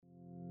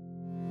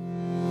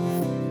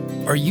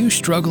Are you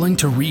struggling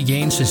to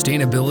regain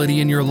sustainability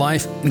in your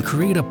life and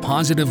create a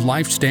positive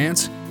life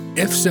stance?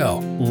 If so,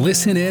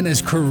 listen in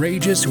as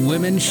courageous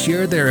women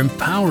share their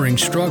empowering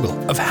struggle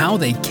of how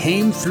they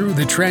came through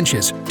the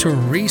trenches to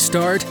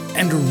restart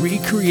and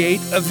recreate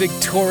a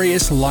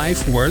victorious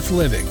life worth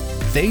living.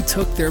 They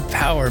took their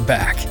power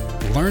back,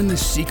 learn the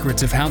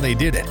secrets of how they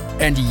did it,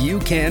 and you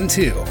can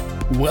too.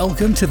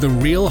 Welcome to the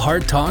Real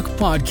Heart Talk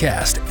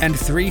podcast and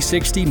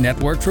 360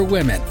 Network for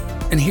Women.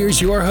 And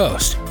here's your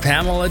host,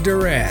 Pamela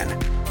Duran.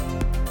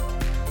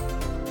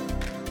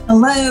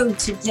 Hello,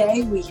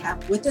 today we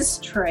have with us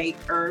Trey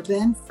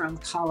Urban from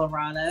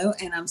Colorado,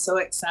 and I'm so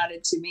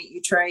excited to meet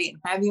you, Trey, and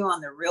have you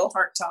on the Real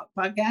Heart Talk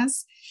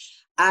podcast.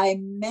 I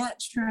met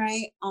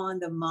Trey on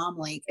the Mom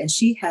Link, and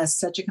she has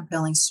such a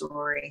compelling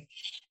story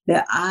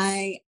that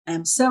I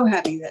am so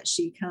happy that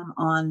she come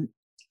on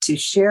to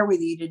share with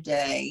you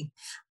today.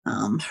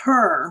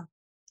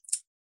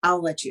 I'll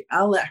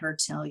let her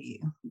tell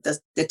you the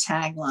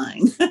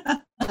tagline.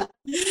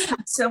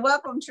 So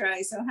welcome,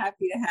 Trey. So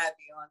happy to have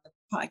you on the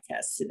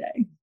podcast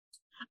today.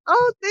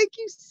 Oh, thank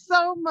you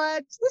so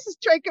much. This is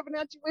Trey coming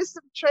at you with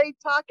some Trey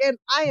Talk, and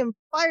I am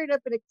fired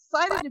up and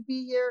excited to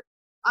be here.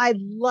 I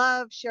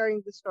love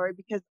sharing the story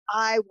because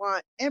I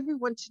want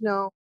everyone to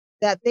know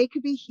that they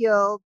could be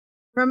healed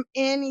from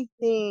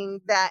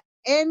anything that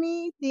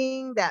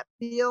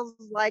feels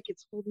like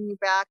it's holding you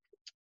back.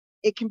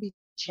 It can be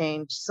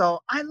changed. So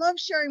I love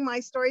sharing my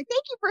story.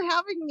 Thank you for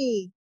having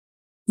me.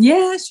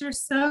 Yes, you're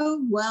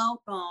so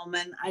welcome.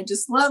 And I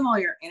just love all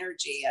your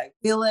energy. I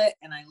feel it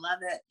and I love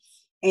it.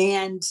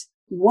 And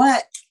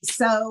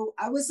so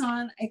I was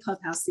on a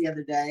clubhouse the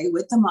other day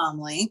with the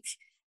Mom Link,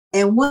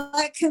 and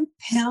what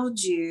compelled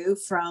you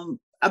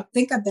I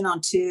think I've been on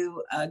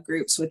two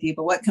groups with you,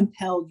 but what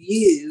compelled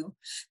you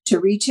to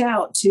reach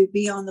out to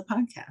be on the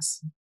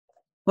podcast?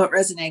 What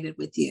resonated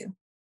with you?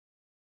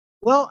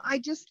 Well, I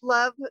just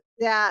love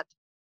that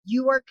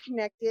you are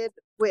connected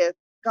with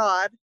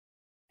God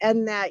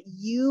and that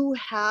you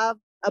have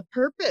a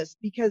purpose,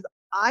 because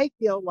I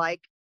feel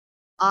like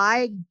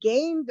I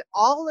gained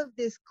all of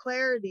this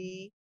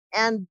clarity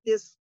and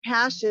this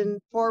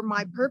passion for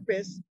my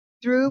purpose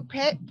through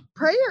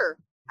prayer.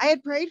 I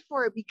had prayed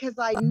for it because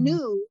I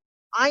knew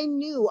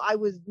I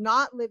was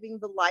not living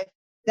the life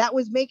that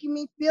was making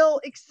me feel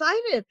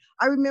excited.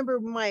 I remember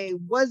my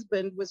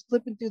husband was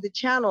flipping through the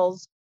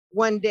channels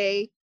one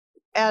day,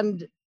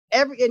 and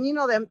you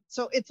know them,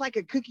 so it's like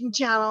a cooking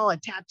channel, a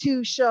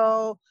tattoo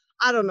show,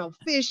 I don't know,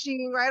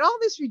 fishing, right? All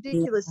this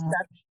ridiculous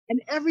stuff.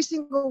 And every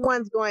single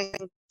one's going,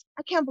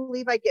 I can't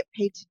believe I get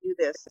paid to do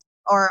this.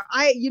 Or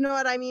you know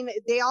what I mean?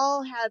 They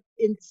all had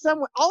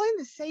all in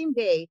the same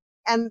day.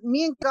 And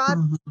me and God,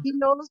 he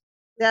knows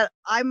that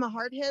I'm a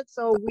hardhead.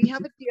 So we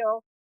have a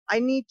deal. I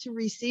need to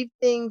receive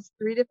things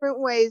 3 different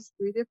ways,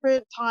 3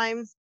 different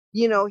times,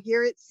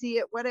 hear it, see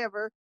it,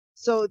 whatever.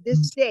 So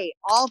this day,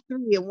 all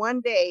 3 in one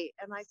day.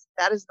 And I said,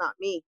 that is not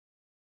me.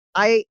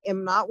 I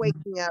am not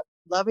waking up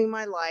loving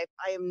my life.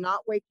 I am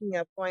not waking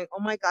up going, oh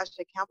my gosh,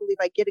 I can't believe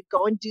I get to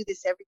go and do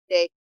this every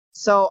day.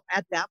 So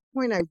at that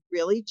point, I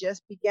really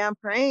just began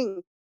praying.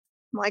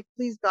 I'm like,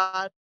 please,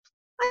 God,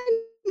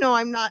 I know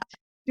I'm not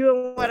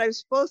doing what I'm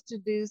supposed to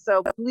do.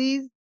 So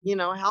please,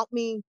 help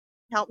me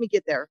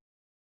get there.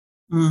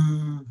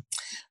 Mm-hmm.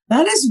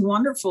 That is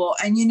wonderful.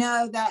 And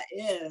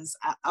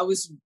I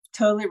was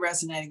totally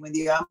resonating with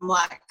you. I'm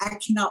like, I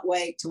cannot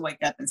wait to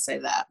wake up and say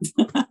that.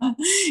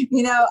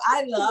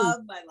 I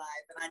love my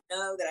life and I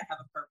know that I have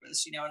a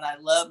purpose, and I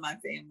love my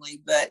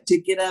family, but to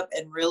get up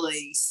and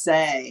really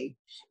say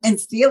and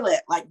feel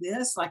it like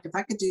this, like if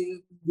I could do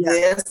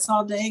this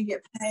all day and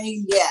get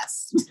paid,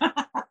 yes,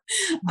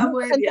 I'm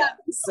with you.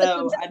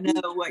 So I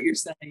know what you're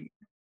saying.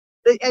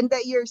 And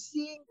that you're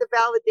seeing the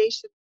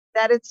validation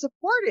that it's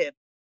supported,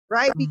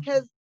 right?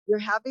 Because you're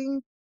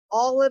having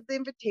all of the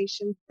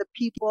invitations, the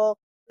people,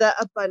 the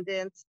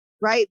abundance,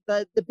 right?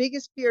 The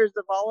biggest fears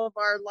of all of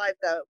our life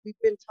that we've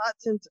been taught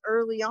since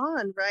early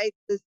on, right?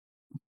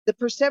 The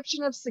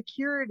perception of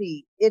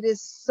security, it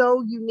is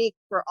so unique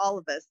for all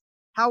of us.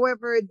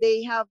 However,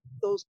 they have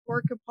those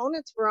core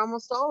components for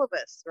almost all of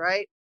us,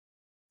 right?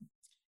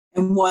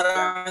 And what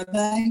are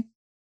they?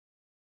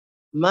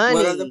 Money.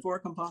 What are the 4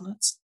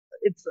 components?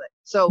 It's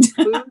so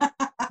food,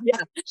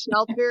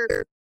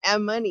 shelter,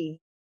 and money,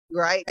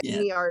 right? Yeah.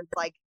 We are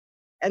like,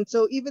 and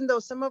so even though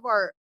some of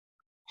our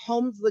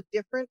homes look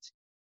different,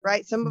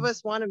 right? Some of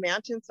us want a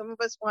mansion, some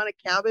of us want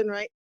a cabin,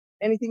 right?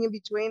 Anything in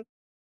between.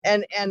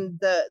 And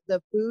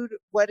the food,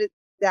 what is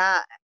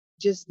that?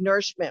 Just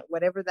nourishment,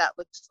 whatever that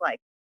looks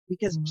like.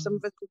 Because some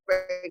of us are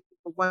grateful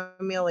for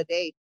 1 meal a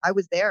day. I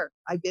was there.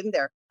 I've been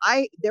there.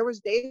 There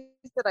was days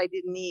that I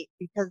didn't eat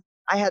because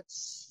I had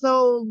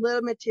so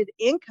limited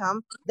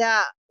income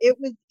that it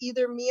was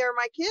either me or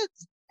my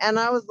kids. And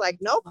I was like,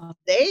 nope,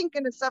 they ain't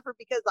going to suffer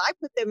because I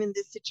put them in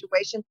this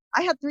situation.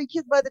 I had 3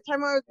 kids by the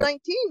time I was 19.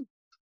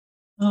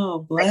 Oh,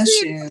 bless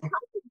you.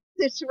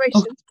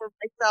 Situations for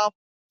myself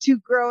to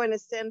grow and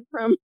ascend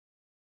from.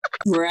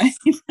 Right.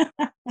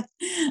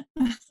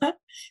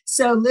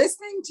 So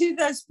listening to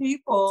those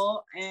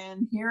people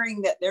and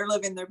hearing that they're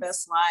living their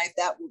best life,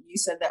 that you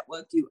said that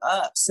woke you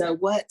up. So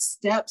what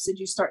steps did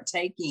you start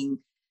taking?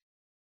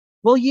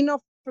 Well,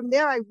 from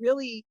there, I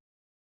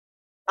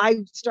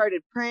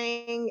started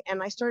praying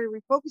and I started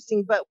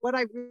refocusing. But what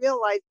I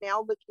realized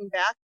now looking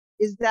back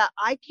is that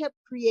I kept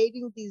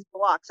creating these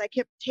blocks. I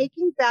kept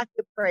taking back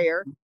the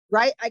prayer,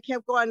 right? I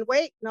kept going,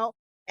 wait, no.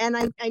 And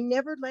I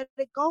never let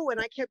it go. And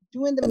I kept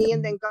doing the me.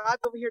 And then God's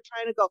over here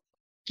trying to go,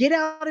 get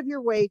out of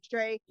your way,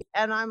 Trey.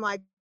 And I'm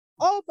like,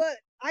 oh, but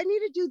I need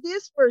to do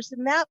this first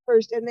and that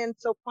first. And then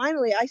so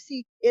finally I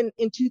see in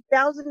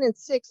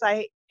 2006,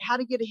 I had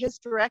to get a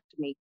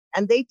hysterectomy.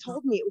 And they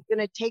told me it was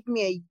going to take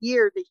me a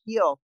year to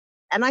heal.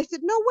 And I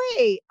said, no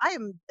way. I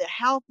am the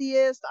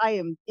healthiest. I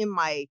am in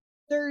my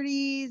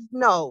 30s.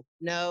 No,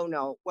 no,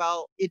 no.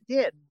 Well, it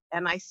did.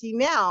 And I see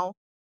now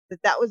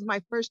that was my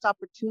first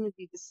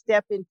opportunity to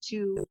step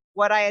into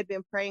what I had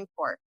been praying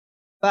for.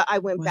 But I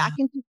went back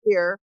into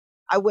fear.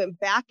 I went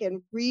back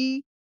and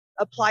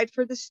applied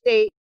for the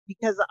state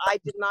because I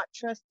did not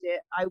trust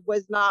it. I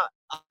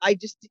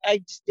just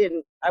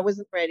didn't. I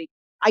wasn't ready.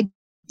 I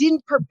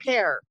didn't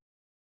prepare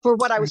for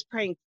what I was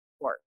praying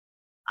for.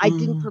 I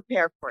didn't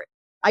prepare for it.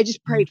 I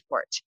just prayed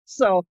for it.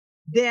 So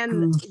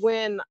then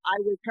when I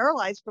was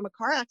paralyzed from a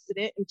car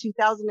accident in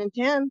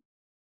 2010,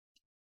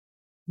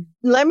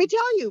 let me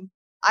tell you,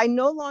 I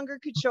no longer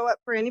could show up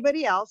for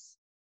anybody else.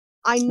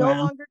 I no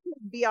longer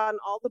could be on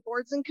all the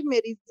boards and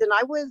committees. And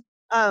I was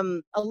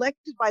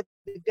elected by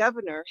the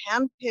governor,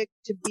 handpicked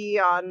to be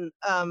on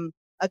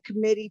a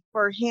committee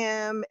for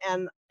him.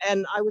 And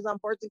I was on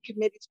boards and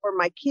committees for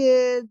my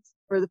kids,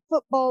 for the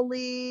football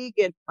league.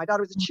 And my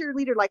daughter was a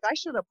cheerleader. Like I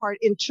showed up part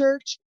in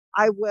church.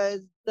 I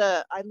led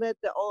the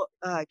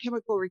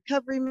chemical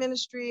recovery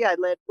ministry. I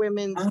led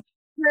women's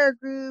prayer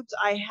groups.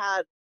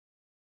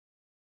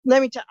 Let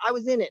me tell you, I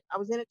was in it. I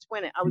was in it to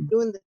win it. I was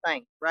doing the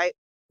thing, right?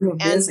 You're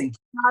busy. And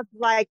God's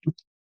like,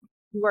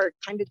 you are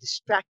kind of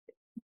distracted.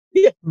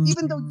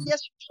 Even though,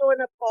 yes, you're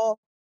showing up, Paul,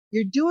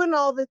 you're doing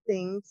all the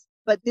things,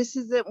 but this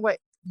isn't what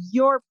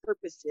your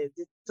purpose is.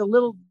 It's a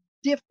little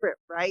different,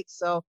 right?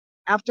 So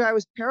after I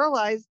was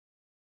paralyzed,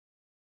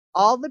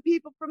 all the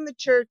people from the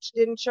church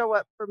didn't show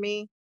up for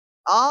me.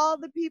 All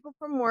the people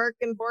from work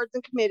and boards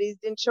and committees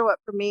didn't show up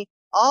for me.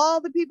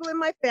 All the people in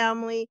my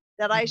family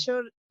that I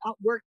showed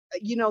work,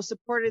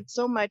 supported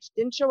so much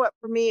didn't show up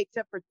for me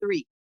except for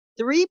three.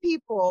 Three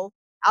people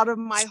out of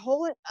my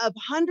whole of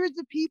hundreds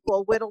of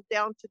people whittled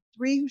down to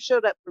three who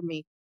showed up for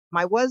me.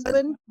 My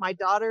husband, my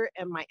daughter,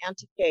 and my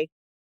Auntie Kay.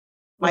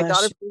 My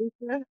daughter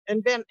Felicia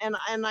and Ben, and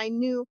I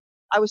knew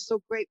I was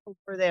so grateful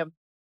for them.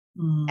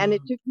 And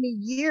it took me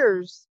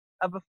years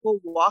of a full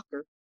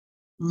walker,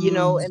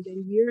 and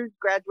then years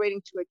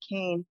graduating to a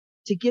cane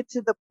to get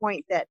to the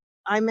point that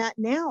I'm at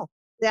now,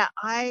 that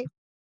I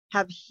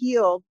have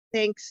healed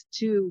thanks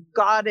to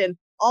God and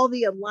all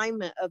the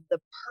alignment of the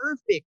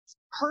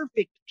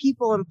perfect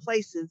people and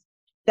places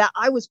that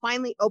I was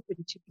finally open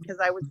to because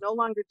I was no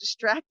longer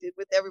distracted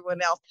with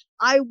everyone else.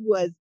 I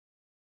was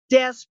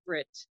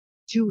desperate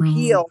to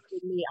heal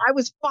for me. I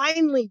was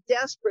finally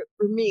desperate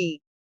for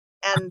me.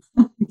 And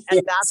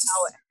that's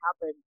how it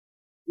happened.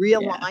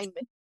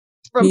 Realignment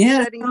from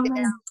shutting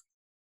down.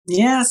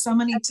 Yeah, so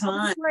many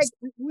times.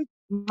 With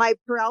my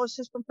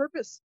paralysis from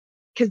purpose,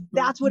 because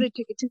that's what it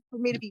took. It took for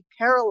me to be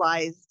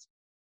paralyzed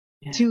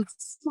to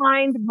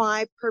find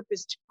my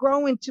purpose, to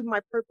grow into my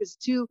purpose,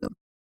 to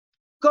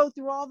go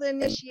through all the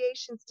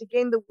initiations, to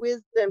gain the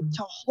wisdom,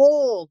 to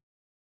hold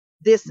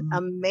this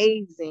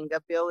amazing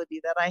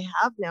ability that I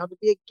have now to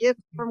be a gift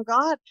from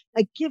God,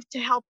 a gift to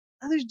help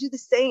others do the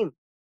same.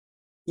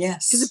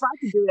 Yes. Because if I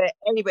can do it,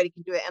 anybody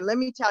can do it. And let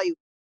me tell you,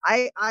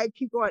 I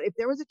keep going. If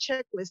there was a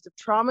checklist of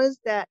traumas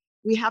that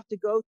we have to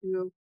go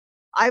through,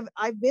 I've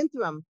been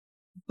through them.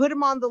 Put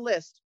them on the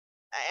list.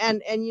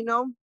 And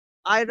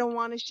I don't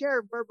want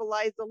to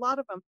verbalize a lot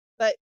of them.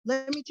 But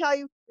let me tell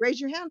you,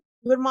 raise your hand.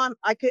 Put them on.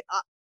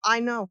 I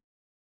know.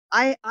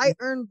 I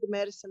earned the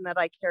medicine that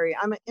I carry.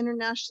 I'm an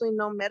internationally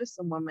known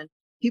medicine woman.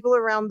 People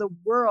around the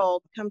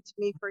world come to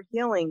me for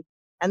healing.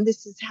 And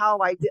this is how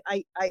I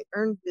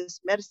earned this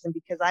medicine,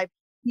 because I've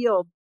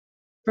healed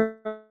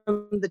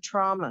from the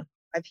trauma.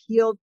 I've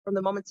healed from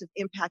the moments of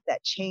impact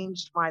that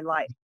changed my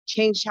life,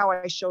 changed how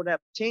I showed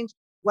up, changed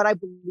what I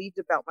believed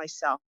about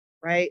myself,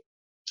 right?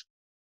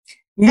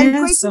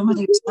 Yeah, so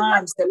many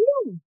times.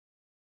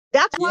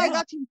 That's why I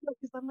got to you,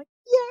 because I'm like,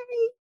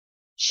 yay,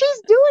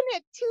 she's doing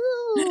it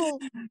too.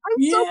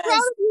 I'm so proud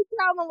of you,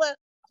 Pamela.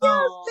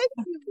 Yes,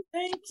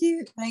 thank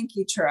you. Thank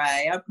you,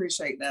 Trey. I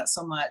appreciate that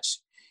so much.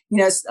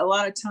 A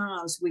lot of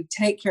times we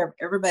take care of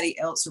everybody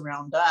else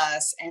around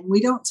us and we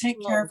don't take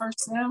care of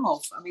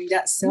ourselves. I mean,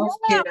 that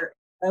self-care is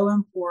so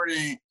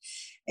important.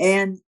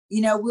 And,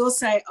 we'll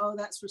say, oh,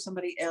 that's for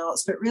somebody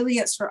else, but really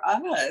it's for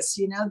us.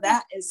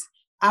 That is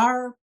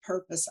our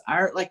purpose,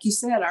 our, like you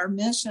said, our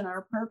mission,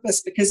 our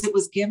purpose, because it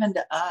was given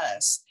to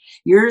us.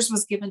 Yours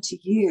was given to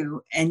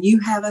you, and you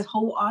have a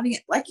whole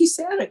audience, like you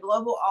said, a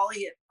global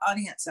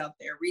audience out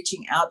there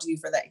reaching out to you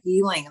for that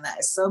healing. And that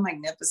is so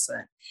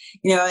magnificent,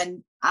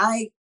 and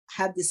I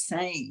had the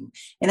same.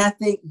 And I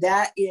think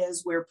that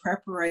is where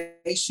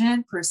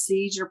preparation,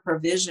 procedure,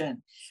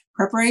 provision,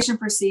 preparation,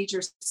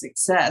 procedure,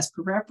 success,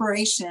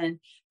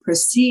 preparation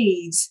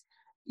precedes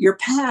your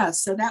path.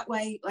 So that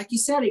way, like you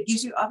said, it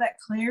gives you all that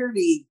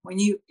clarity when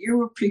you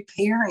were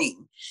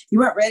preparing. You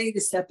weren't ready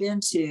to step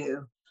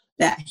into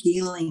that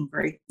healing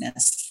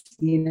greatness,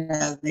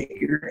 that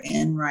you're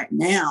in right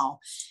now.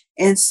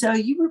 And so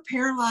you were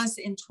paralyzed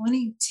in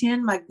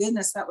 2010. My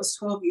goodness, that was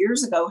 12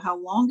 years ago. How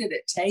long did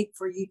it take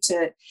for you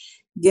to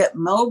get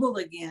mobile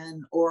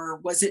again? Or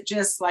was it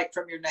just like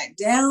from your neck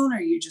down,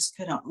 or you just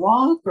couldn't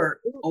walk,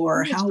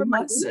 or how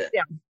was it?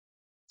 Down.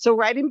 So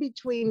right in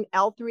between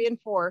L3 and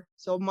 4.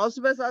 So most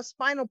of us are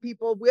spinal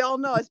people. We all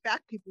know, as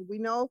back people, we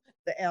know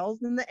the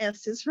L's and the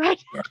S's,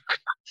 right?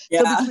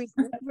 Yeah. So between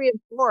L3 and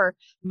 4,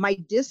 my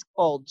disc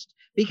bulged,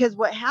 because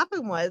what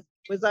happened was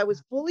I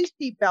was fully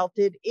seat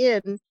belted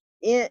in,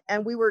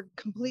 and we were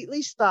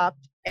completely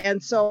stopped.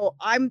 And so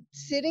I'm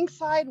sitting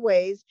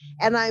sideways,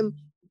 and I'm,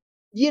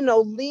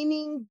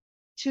 leaning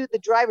to the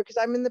driver, because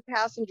I'm in the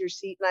passenger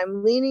seat, and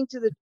I'm leaning to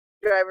the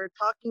driver,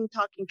 talking,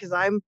 because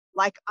I'm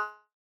like,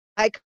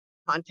 eye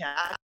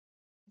contact.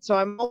 So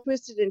I'm all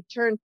twisted and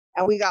turned,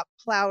 and we got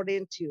plowed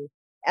into,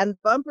 and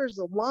bumpers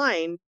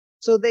aligned.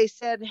 So they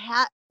said,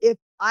 if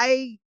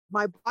my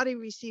body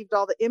received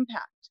all the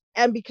impact,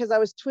 and because I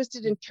was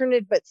twisted and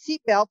turned, but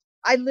seatbelt,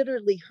 I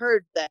literally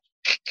heard that.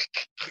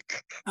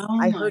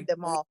 I heard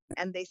them all,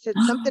 and they said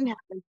something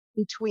happened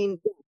between.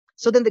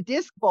 So then the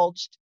disc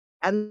bulged,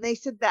 and they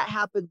said that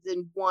happens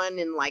in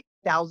like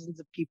thousands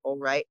of people,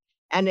 right?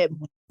 And it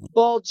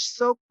bulged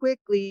so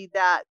quickly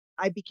that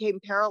I became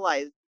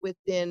paralyzed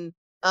within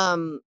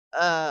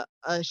a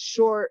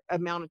short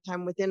amount of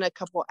time. Within a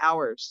couple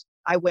hours,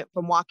 I went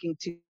from walking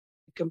to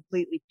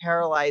completely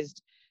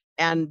paralyzed,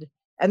 and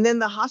then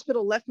the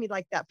hospital left me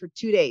like that for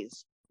 2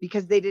 days,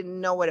 because they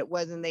didn't know what it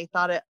was, and they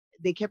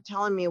kept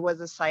telling me it was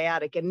a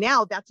sciatic. And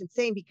now that's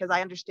insane, because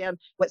I understand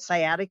what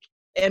sciatic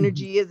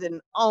energy is,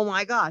 and oh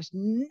my gosh,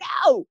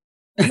 no,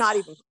 not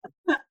even.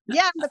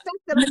 Yeah, the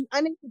fact that I'm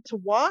unable to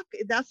walk,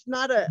 that's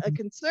not a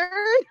concern.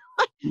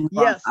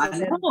 Yes.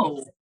 I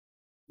know.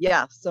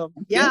 Yeah. So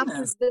yeah,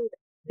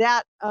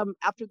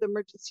 after the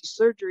emergency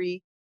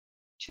surgery,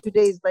 2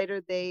 days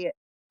later,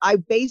 I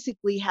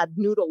basically had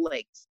noodle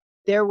legs.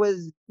 There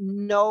was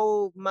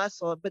no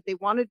muscle, but they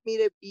wanted me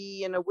to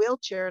be in a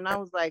wheelchair, and I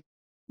was like,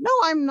 no,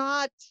 I'm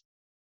not.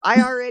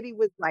 I already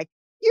was like,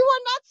 you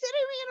are not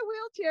sitting me in a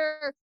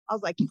wheelchair. I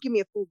was like, you give me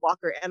a full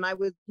walker. And I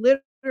was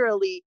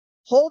literally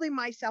holding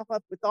myself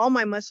up with all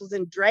my muscles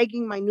and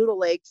dragging my noodle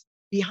legs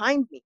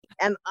behind me.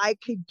 And I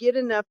could get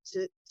enough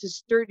to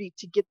sturdy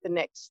to get the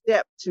next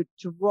step to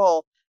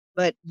roll.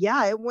 But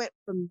yeah, it went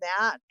from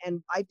that,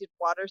 and I did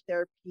water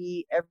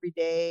therapy every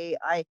day.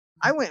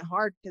 I went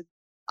hard, because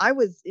I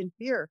was in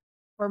fear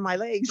for my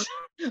legs.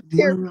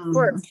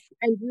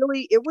 And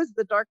really, it was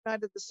the dark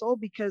night of the soul,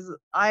 because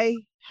I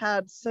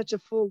had such a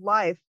full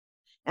life,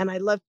 and I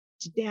loved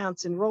to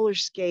dance and roller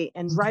skate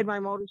and ride my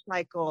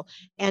motorcycle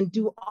and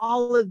do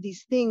all of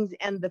these things.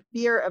 And the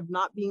fear of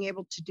not being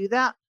able to do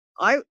that,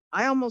 I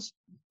almost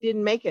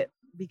didn't make it,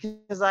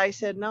 because I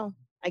said, no,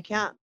 I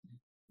can't.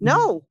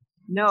 No,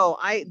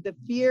 the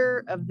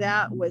fear of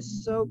that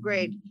was so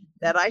great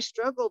that I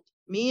struggled.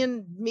 Me,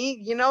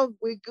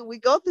 we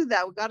go through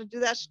that. We got to do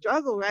that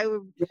struggle, right?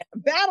 We're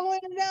battling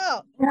it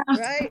out,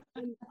 right?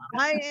 And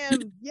I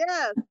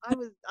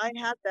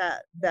had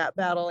that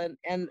battle,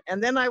 and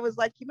then I was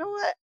like, you know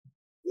what?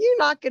 You're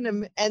not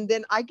gonna. And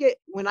then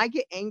when I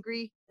get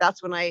angry,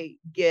 that's when I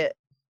get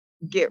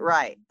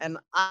right. And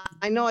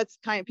I know it's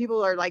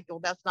people are like, well,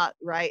 that's not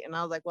right. And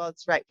I was like, well,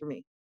 it's right for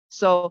me.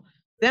 So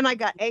then I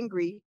got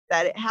angry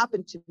that it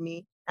happened to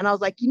me. And I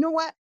was like, you know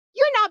what?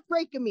 You're not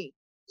breaking me.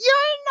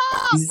 You're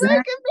not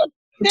breaking me.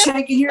 You're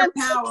taking your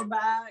power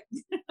back.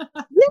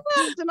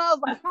 Yes. And I was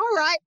like, all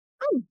right,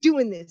 I'm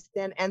doing this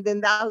then. And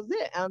then that was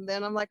it. And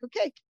then I'm like,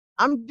 okay,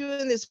 I'm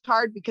doing this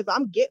hard, because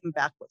I'm getting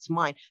back what's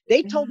mine.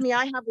 They told me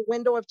I have a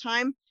window of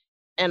time,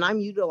 and I'm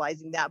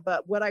utilizing that.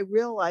 But what I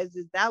realized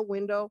is that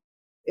window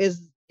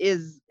is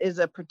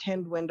a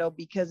pretend window,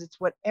 because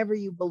it's whatever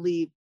you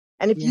believe.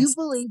 And if you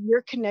believe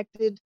you're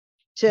connected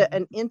to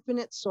an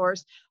infinite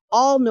source,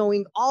 all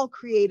knowing, all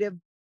creative,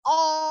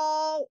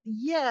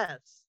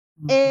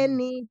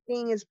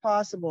 anything is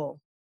possible.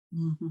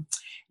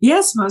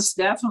 Yes, most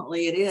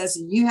definitely it is.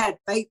 And you had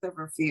faith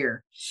over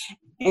fear.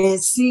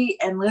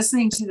 And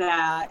listening to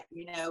that,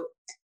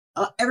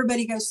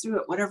 everybody goes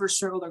through it, whatever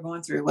struggle they're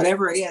going through,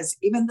 whatever it is,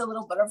 even the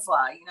little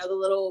butterfly, the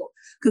little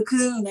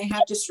cocoon, they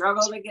have to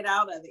struggle to get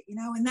out of it,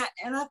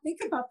 and I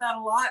think about that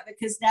a lot,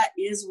 because that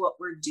is what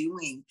we're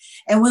doing.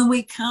 And when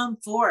we come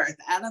forth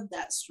out of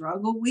that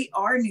struggle, we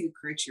are new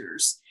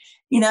creatures.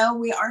 We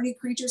are new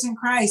creatures in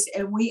Christ,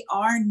 and we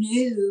are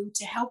new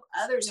to help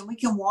others, and we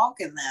can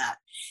walk in that.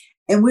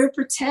 and we're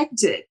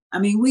protected. I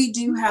mean, we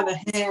do have a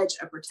hedge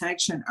of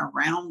protection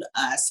around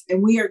us,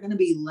 and we are going to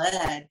be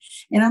led.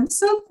 And I'm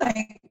so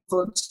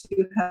thankful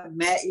to have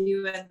met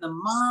you in the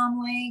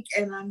Mom Link,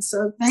 and I'm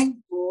so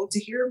thankful to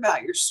hear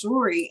about your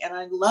story. And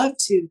I'd love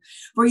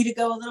for you to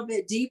go a little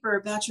bit deeper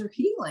about your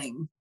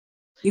healing.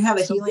 You have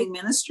a healing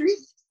ministry?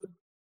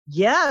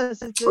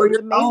 Yes, it's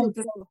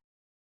amazing.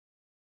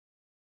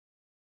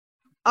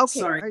 Okay,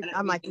 sorry,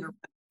 I'm like,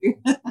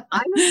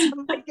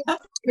 I'm like,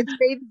 it's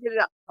faded it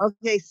up.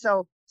 Okay,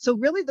 so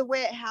really the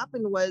way it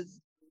happened was,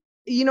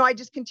 I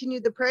just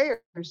continued the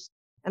prayers,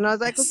 and I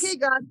was like, okay,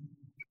 God,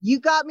 you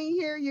got me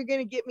here. You're going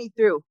to get me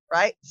through,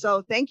 right?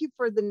 So thank you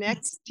for the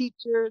next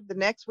teacher, the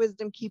next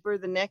wisdom keeper,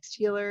 the next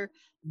healer,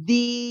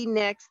 the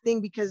next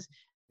thing, because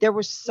there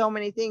were so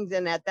many things.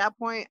 And at that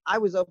point, I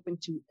was open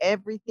to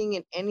everything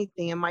and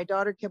anything. And my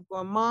daughter kept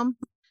going, Mom,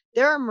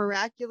 there are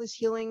miraculous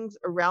healings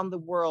around the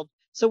world.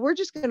 So we're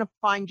just going to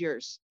find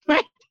yours,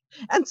 right?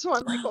 And so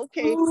I'm like,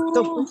 okay.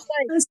 So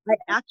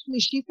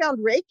she found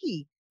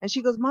Reiki, and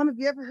she goes, Mom, have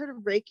you ever heard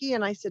of Reiki?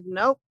 And I said,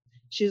 nope.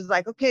 She's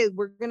like, okay,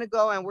 we're going to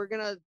go and we're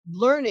going to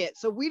learn it.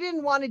 So we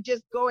didn't want to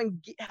just go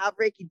and have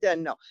Reiki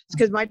done. No, it's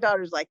because my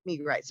daughter's like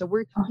me, right? So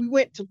we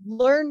went to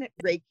learn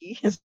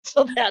Reiki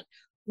so that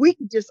we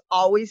could just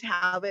always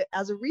have it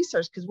as a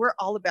resource, because we're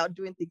all about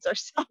doing things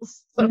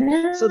ourselves.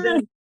 So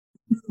then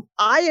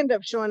I end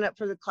up showing up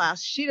for the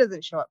class. She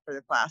doesn't show up for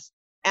the class.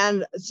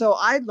 And so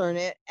I learn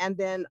it. And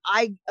then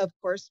I, of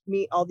course,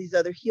 meet all these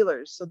other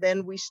healers. So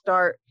then we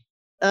start,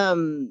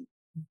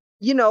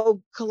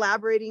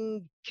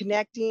 collaborating,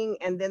 connecting,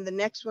 and then the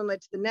next one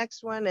led to the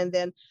next one. And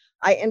then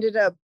I ended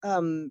up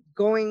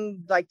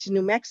going like to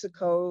New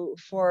Mexico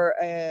for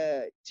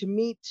to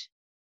meet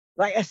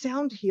like a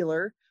sound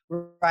healer,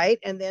 right?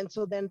 And then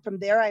from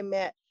there I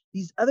met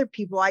these other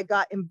people. I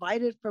got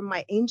invited from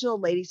my angel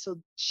lady, so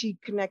she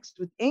connects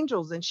with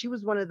angels, and she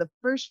was one of the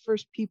first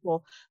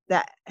people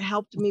that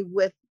helped me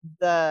with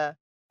the,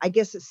 I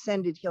guess,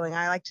 ascended healing.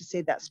 I like to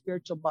say that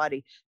spiritual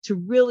body, to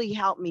really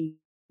help me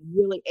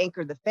really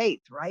anchor the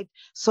faith, right?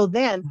 So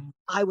then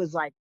I was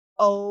like,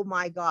 oh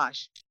my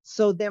gosh.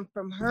 So then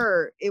from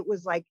her, it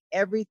was like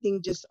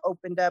everything just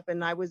opened up,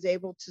 and I was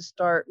able to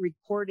start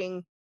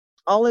recording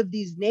all of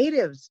these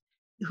natives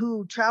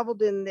who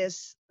traveled in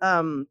this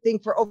thing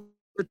for over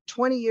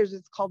 20 years.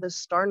 It's called the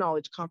Star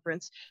Knowledge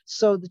Conference.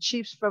 So the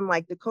chiefs from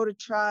like Dakota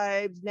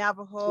tribes,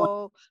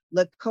 Navajo,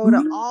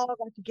 Lakota, all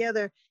got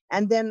together.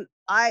 And then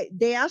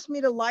they asked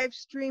me to live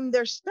stream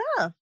their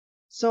stuff.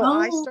 So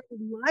I started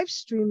live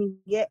streaming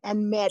it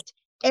and met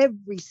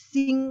every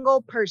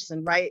single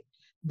person, right?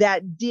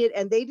 That did,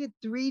 and they did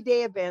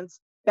 3-day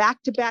events,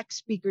 back-to-back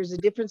speakers, a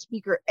different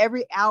speaker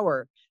every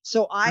hour.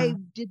 So I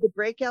did the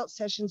breakout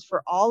sessions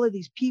for all of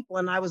these people.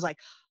 And I was like,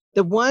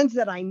 the ones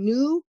that I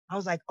knew, I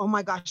was like, oh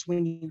my gosh,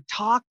 when you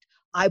talked,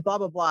 I blah,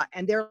 blah, blah.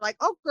 And they're like,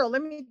 oh girl,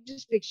 let me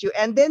just fix you.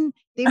 And then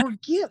they were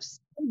gifts.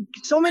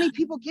 So many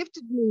people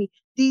gifted me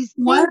these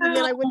things. Wow. And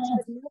then I went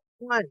to the next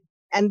one,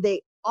 and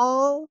they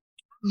all,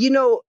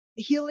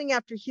 healing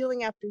after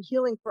healing after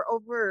healing for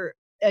over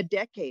a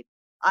decade.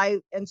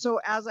 And so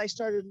as I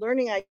started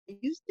learning, I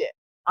used it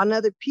on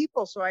other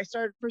people. So I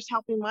started first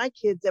helping my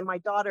kids and my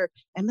daughter,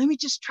 and let me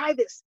just try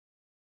this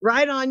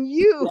right on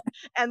you.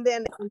 And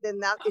then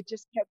that it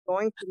just kept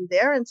going from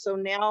there. And so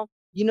now,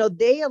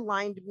 they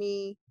aligned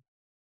me,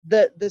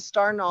 the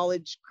Star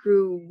Knowledge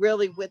crew,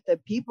 really with the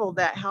people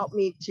that helped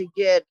me to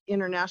get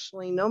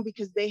internationally known,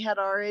 because they had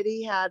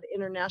already had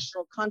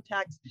international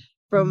contacts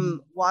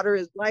from Water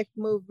is Life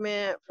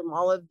movement, from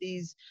all of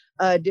these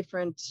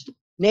different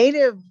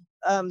Native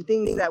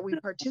things that we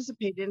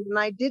participate in. And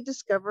I did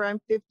discover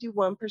I'm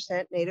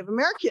 51% Native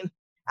American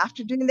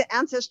after doing the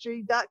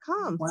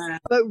ancestry.com. Wow.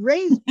 But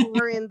raised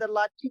more in the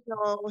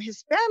Latino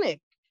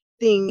Hispanic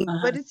thing,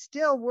 but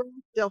we're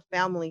still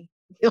family.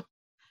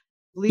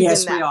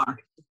 Yes, we are.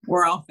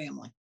 We're all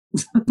family.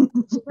 So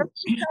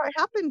that's how it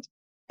happened.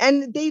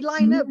 And they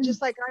line up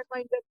just like I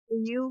lined up for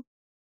you.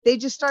 They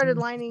just started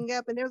lining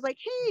up, and they was like,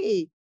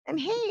 hey,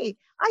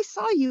 I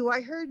saw you,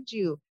 I heard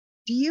you.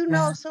 Do you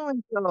know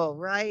so-and-so,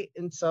 right?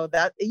 And so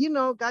that,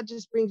 God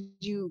just brings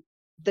you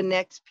the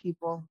next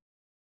people.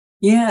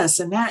 Yes,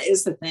 and that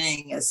is the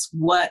thing, is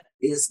what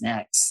is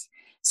next.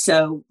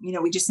 So,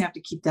 we just have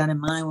to keep that in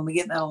mind when we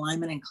get that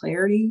alignment and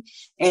clarity,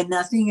 and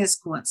nothing is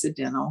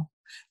coincidental.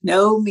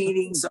 No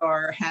meetings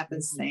are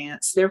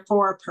happenstance. They're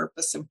for a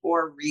purpose and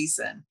for a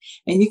reason.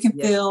 And you can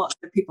feel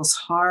other people's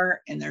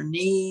heart and their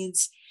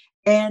needs.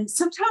 And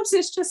sometimes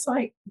it's just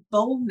like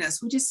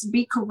boldness. We just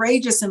be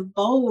courageous and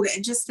bold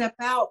and just step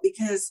out,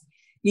 because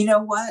you know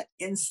what?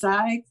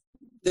 Inside,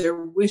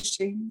 they're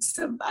wishing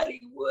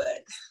somebody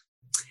would.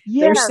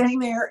 Yes. They're sitting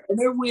there and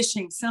they're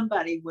wishing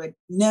somebody would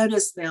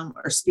notice them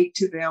or speak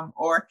to them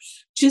or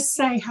just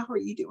say, how are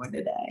you doing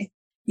today?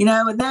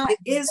 And that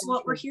is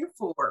what we're here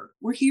for.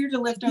 We're here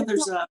to lift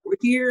others up. We're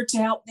here to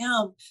help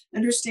them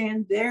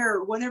understand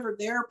whatever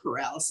their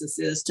paralysis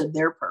is, to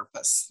their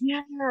purpose.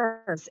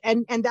 Yes.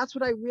 And that's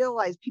what I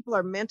realized. People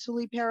are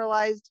mentally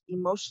paralyzed,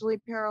 emotionally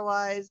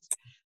paralyzed,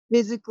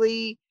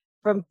 physically.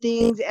 from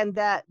things, and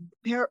that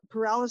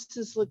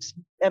paralysis looks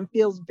and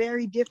feels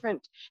very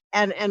different.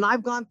 And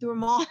I've gone through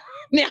them all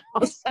now.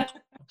 So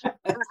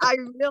I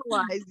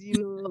realize,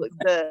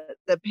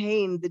 the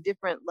pain, the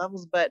different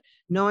levels, but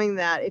knowing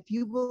that if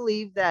you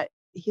believe that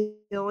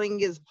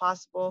healing is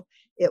possible,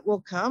 it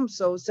will come.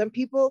 So some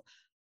people,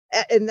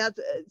 and that's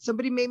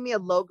somebody made me a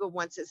logo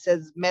once. It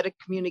says meta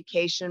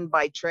communication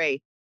by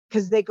Trey,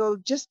 because they go,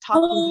 just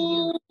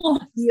talking to you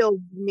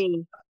heals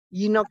me,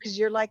 because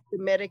you're like the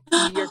medic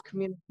to your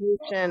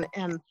communication.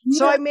 And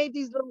so I made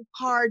these little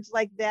cards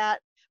like that.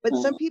 But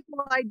some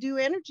people, I do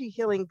energy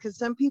healing, because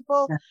some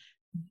people,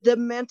 the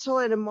mental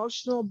and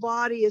emotional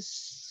body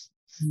has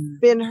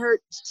been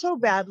hurt so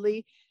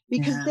badly,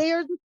 because they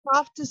are the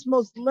softest,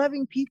 most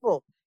loving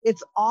people.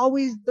 It's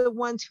always the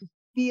ones who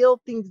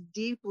feel things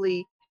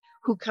deeply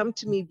who come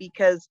to me,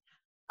 because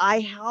I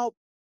help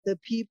the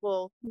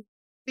people who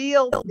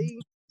feel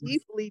things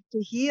deeply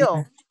to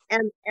heal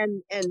and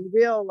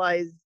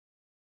realize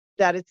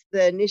that it's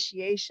the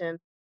initiation,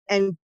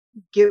 and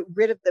get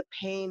rid of the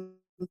pain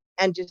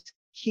and just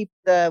keep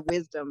the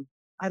wisdom.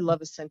 I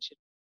love ascension.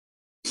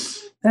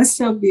 That's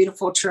so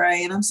beautiful,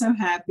 Trey. And I'm so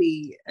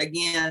happy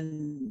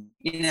again,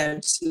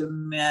 to have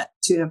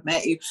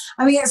met you.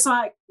 I mean, it's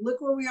like, look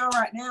where we are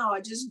right now.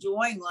 I just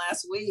joined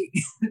last week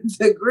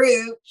the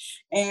group,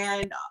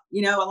 and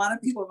a lot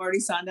of people have already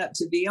signed up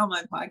to be on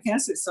my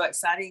podcast. It's so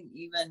exciting,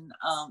 even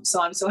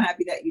so I'm so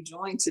happy that you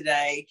joined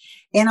today.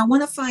 And I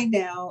want to find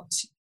out,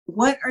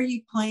 what are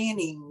you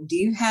planning? Do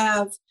you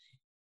have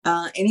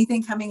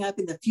anything coming up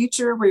in the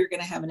future where you're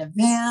going to have an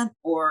event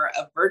or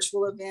a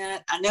virtual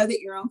event? I know that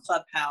you're on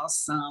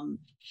Clubhouse,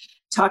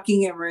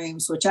 talking in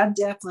rooms, which I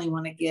definitely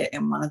want to get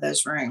in one of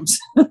those rooms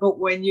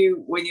when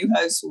you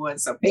host one.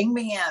 So ping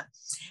me in.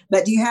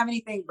 But do you have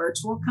anything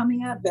virtual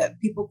coming up that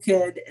people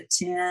could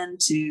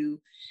attend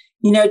to,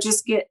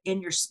 just get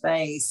in your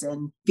space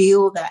and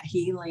feel that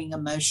healing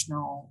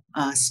emotional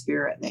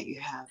spirit that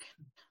you have?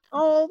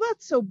 Oh,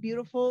 that's so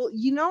beautiful.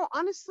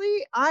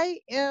 Honestly, I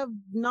have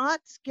not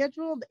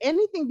scheduled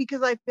anything,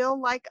 because I feel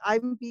like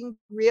I'm being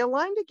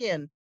realigned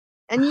again.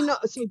 And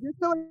so just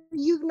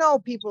so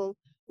people,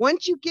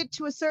 once you get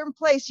to a certain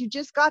place, you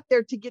just got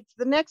there to get to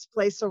the next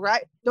place. So,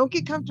 right, don't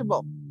get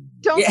comfortable.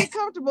 Don't get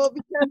comfortable,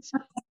 because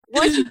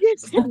once you get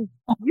there,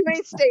 you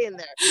ain't staying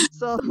there.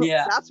 So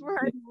that's where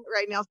I'm at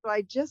right now. So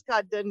I just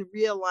got done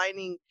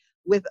realigning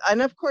with,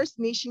 and of course,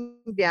 niching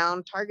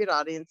down, target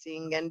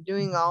audiencing, and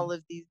doing all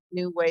of these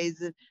new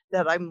ways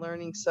that I'm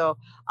learning. So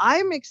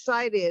I'm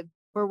excited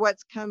for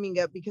what's coming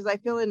up, because I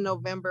feel in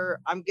November,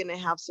 I'm going to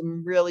have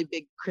some really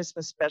big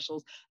Christmas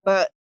specials.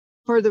 But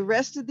for the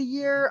rest of the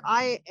year,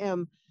 I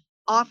am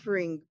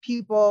offering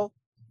people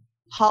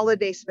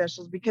holiday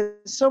specials, because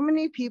so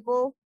many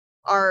people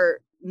are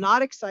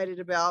not excited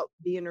about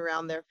being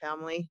around their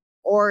family,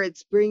 or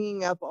it's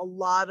bringing up a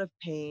lot of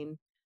pain.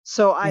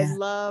 So I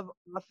love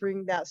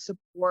offering that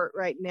support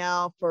right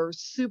now for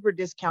super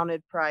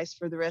discounted price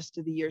for the rest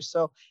of the year.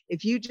 So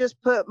if you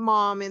just put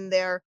mom in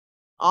there,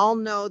 I'll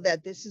know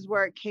that this is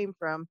where it came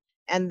from,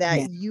 and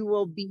that you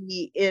will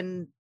be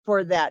in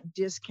for that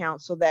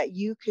discount, so that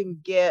you can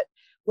get,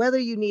 whether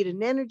you need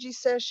an energy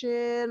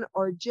session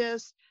or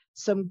just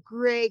some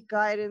great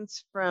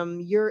guidance from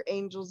your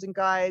angels and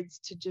guides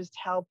to just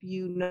help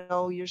you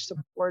know you're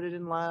supported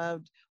and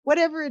loved.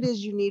 Whatever it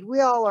is you need, we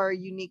all are a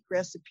unique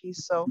recipe.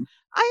 So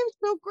I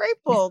am so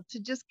grateful to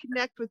just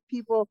connect with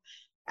people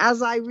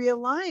as I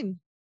realign.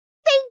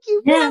 Thank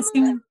you,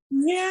 Pamela.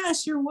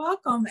 Yes, you're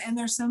welcome. And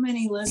there's so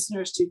many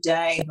listeners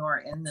today who are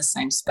in the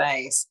same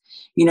space,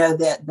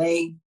 that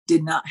they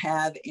did not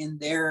have in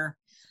their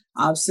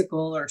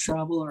obstacle or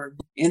trouble or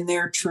in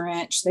their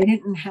trench. They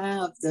didn't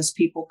have those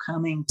people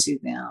coming to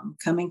them,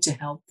 coming to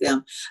help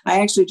them.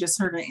 I actually just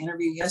heard an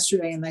interview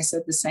yesterday, and they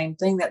said the same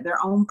thing, that their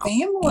own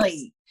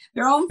family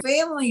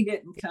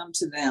didn't come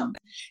to them,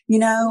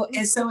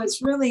 and so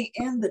it's really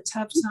in the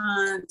tough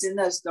times, in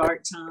those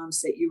dark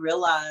times, that you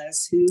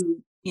realize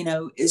who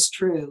is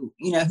true,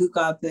 who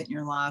God put in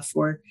your life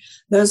for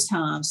those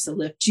times to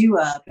lift you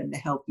up and to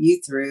help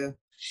you through.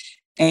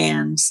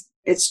 And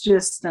it's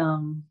just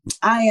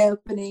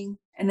eye-opening,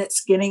 and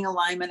it's getting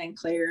alignment and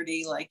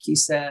clarity, like you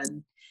said.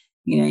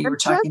 You were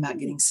talking about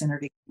getting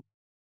centered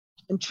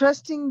and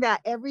trusting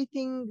that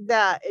everything,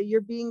 that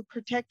you're being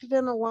protected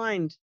and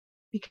aligned,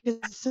 because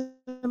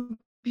some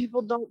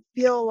people don't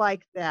feel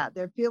like that.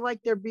 They feel like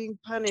they're being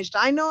punished.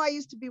 I know I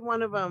used to be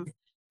one of them.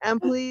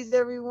 And please,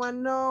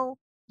 everyone, know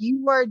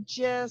you are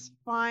just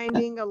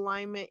finding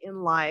alignment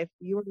in life.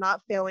 You are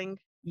not failing.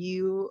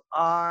 You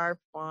are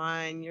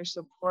fine. You're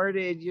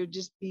supported. You're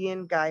just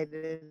being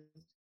guided.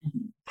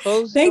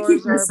 Closed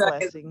doors are a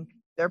blessing.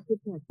 They're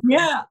protected.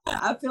 Yeah,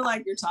 I feel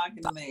like you're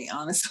talking to me,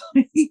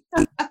 honestly.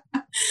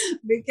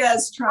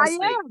 Because trust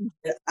me,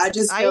 I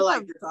just feel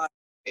like you're talking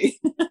to me.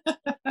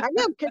 I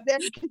know,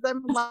 because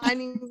I'm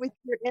aligning with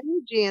your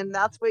energy, and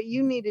that's what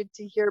you needed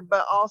to hear,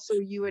 but also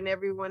you and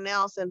everyone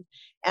else.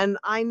 And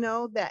I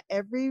know that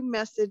every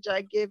message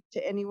I give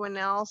to anyone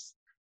else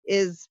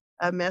is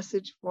a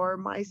message for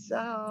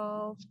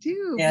myself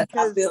too, Yeah,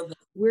 because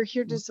we're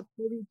here to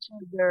support each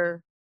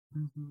other.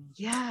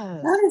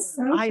 Yes. That is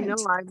so I know.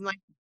 fantastic. I'm like,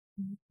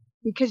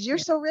 because you're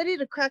so ready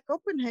to crack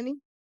open, honey.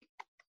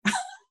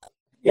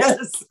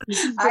 Yes,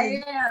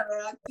 I am.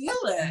 And I feel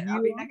it. I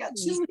mean, I got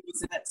You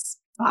chilies and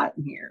it's hot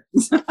in here.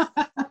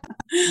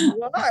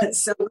 are.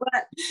 So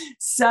what?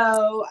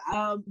 So,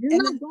 You're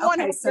and not then,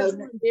 going okay, home, so you're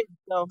going big.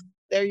 So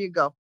there you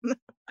go.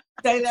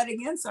 say that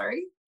again.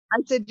 Sorry. I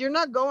said, you're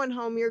not going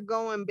home, you're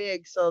going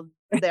big. So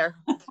there.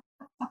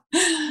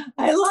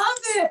 I love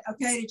it.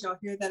 Okay, did y'all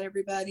hear that,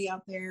 everybody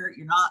out there?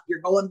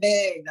 You're going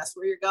big. That's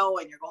where you're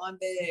going. You're going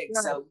big.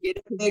 Right. So get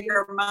a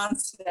bigger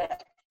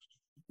mindset.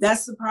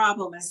 That's the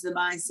problem, is the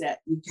mindset.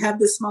 You have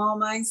the small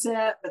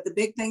mindset, but the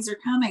big things are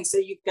coming. So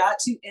you've got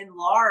to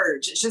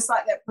enlarge. It's just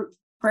like that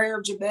prayer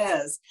of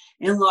Jabez,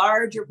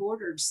 enlarge your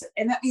borders.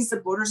 And that means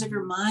the borders of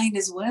your mind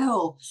as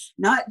well,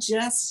 not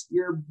just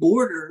your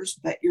borders,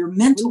 but your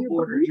mental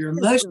borders, your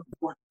emotional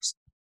borders.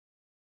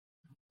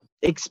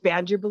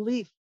 Expand your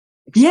belief.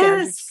 Expand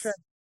your Yes. trust.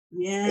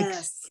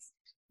 Yes.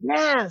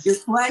 Yes. You're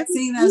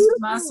flexing those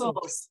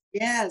muscles.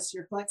 Yes,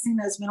 you're flexing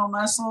those mental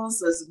muscles,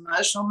 those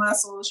emotional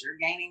muscles. You're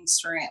gaining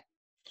strength.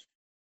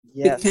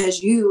 Yes.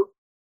 Because you,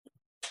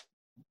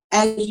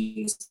 as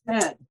you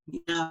said,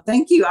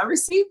 thank you. I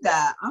received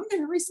that. I'm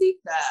going to receive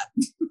that.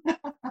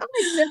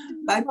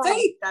 By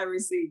faith, I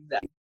received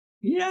that.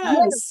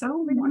 Yeah, it's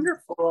so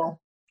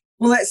wonderful.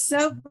 Well, it's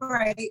so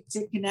great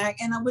to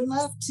connect. And I would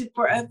love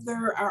for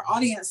our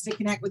audience to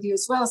connect with you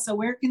as well. So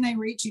where can they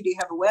reach you? Do you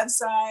have a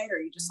website, or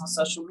are you just on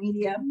social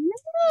media?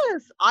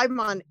 Yes, I'm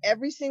on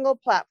every single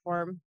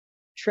platform.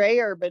 Trey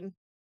Urban.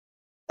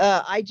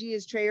 IG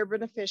is Trey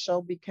Urban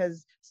Official,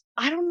 because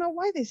I don't know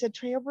why they said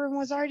Trey Urban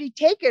was already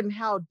taken.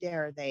 How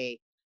dare they?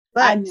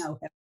 But I know.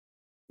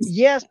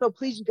 Yes, so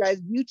please, you guys,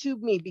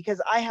 YouTube me,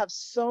 because I have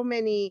so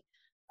many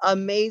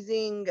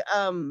amazing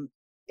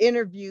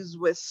interviews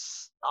with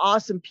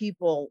awesome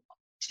people,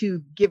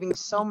 to giving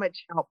so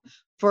much help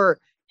for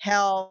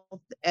health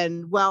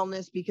and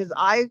wellness, because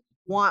I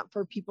want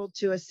for people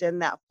to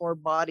ascend that for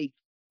body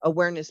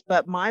awareness.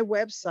 But my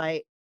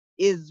website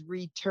is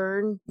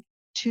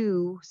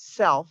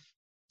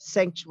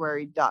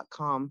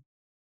returntoselfsanctuary.com.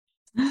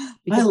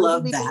 I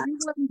love that.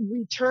 Everyone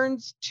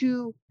returns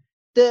to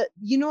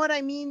you know what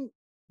I mean?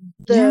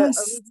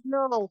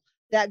 Original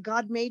that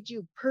God made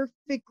you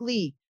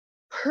perfectly.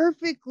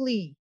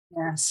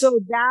 Yes. So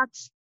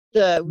that's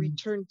the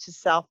return to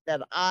self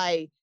that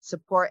I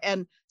support.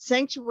 And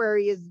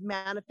sanctuary is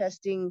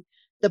manifesting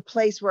the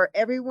place where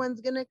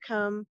everyone's going to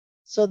come,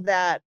 so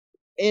that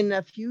in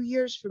a few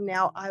years from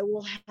now, I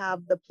will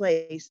have the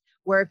place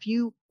where, if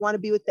you want to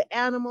be with the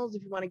animals,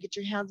 if you want to get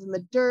your hands in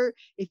the dirt,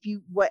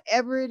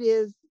 whatever it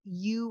is,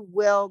 you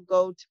will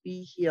go to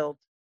be healed.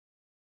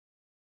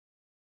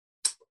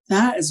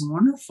 That is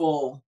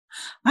wonderful.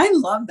 I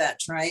love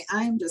that, Trey.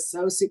 I'm just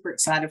so super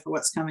excited for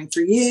what's coming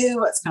for you,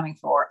 what's coming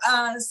for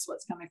us,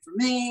 what's coming for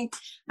me.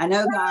 I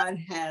know God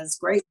has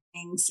great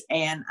things,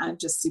 and I'm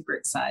just super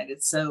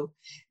excited. So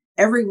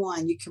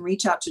everyone, you can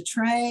reach out to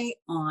Trey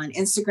on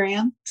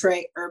Instagram,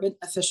 Trey Urban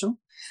Official,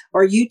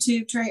 or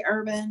YouTube, Trey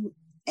Urban.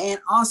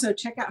 And also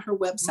check out her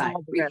website,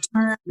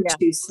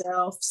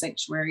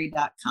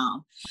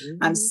 returntoselfsanctuary.com.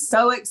 I'm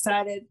so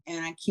excited,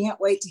 and I can't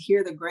wait to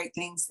hear the great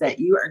things that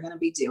you are going to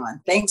be doing.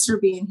 Thanks for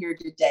being here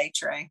today,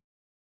 Trey.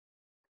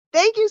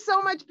 Thank you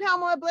so much,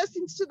 Pamela.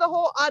 Blessings to the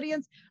whole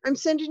audience. I'm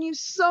sending you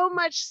so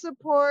much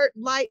support,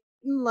 light,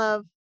 and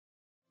love.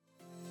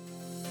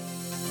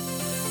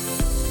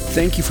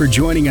 Thank you for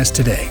joining us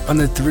today on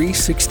the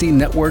 360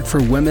 Network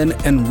for Women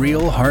and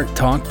Real Heart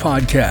Talk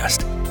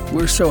podcast.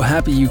 We're so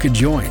happy you could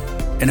join,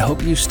 and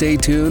hope you stay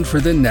tuned for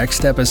the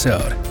next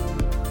episode.